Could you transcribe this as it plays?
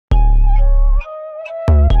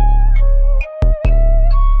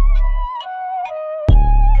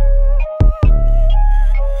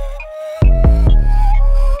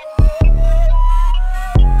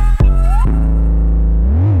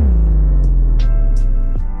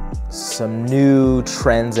Some new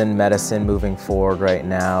trends in medicine moving forward right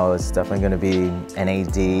now is definitely going to be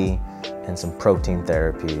NAD and some protein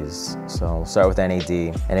therapies. So we'll start with NAD.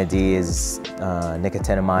 NAD is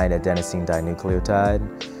nicotinamide adenosine dinucleotide,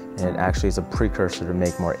 and it actually is a precursor to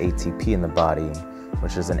make more ATP in the body,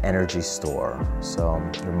 which is an energy store. So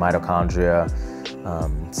your mitochondria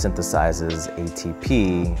synthesizes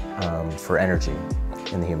ATP for energy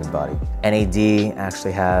in the human body. NAD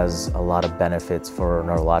actually has a lot of benefits for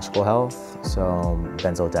neurological health. So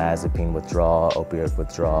benzodiazepine withdrawal, opioid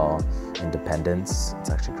withdrawal, and dependence. It's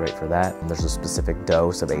actually great for that. And there's a specific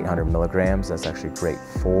dose of 800 milligrams that's actually great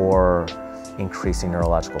for increasing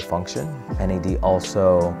neurological function. NAD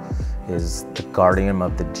also is the guardian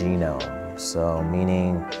of the genome. So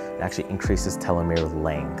meaning it actually increases telomere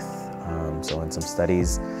length. So in some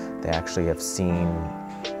studies, they actually have seen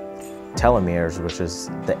telomeres, which is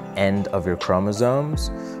the end of your chromosomes,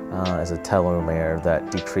 as a telomere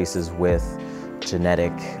that decreases with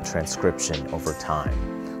genetic transcription over time.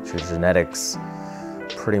 So your genetics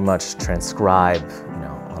pretty much transcribe,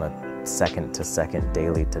 on a second to second,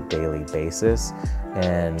 daily to daily basis,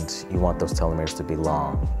 and you want those telomeres to be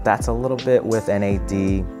long. That's a little bit with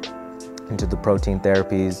NAD. Into the protein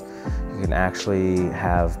therapies, you can actually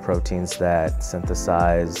have proteins that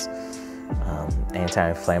synthesize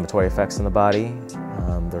anti-inflammatory effects in the body.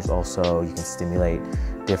 There's also, you can stimulate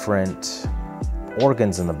different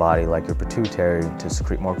organs in the body, like your pituitary, to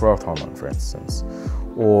secrete more growth hormone, for instance.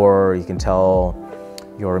 Or you can tell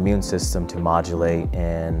your immune system to modulate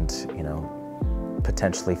and,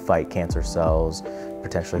 potentially fight cancer cells,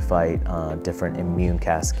 potentially fight different immune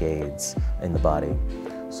cascades in the body.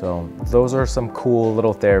 So those are some cool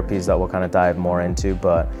little therapies that we'll kind of dive more into,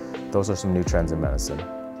 but those are some new trends in medicine.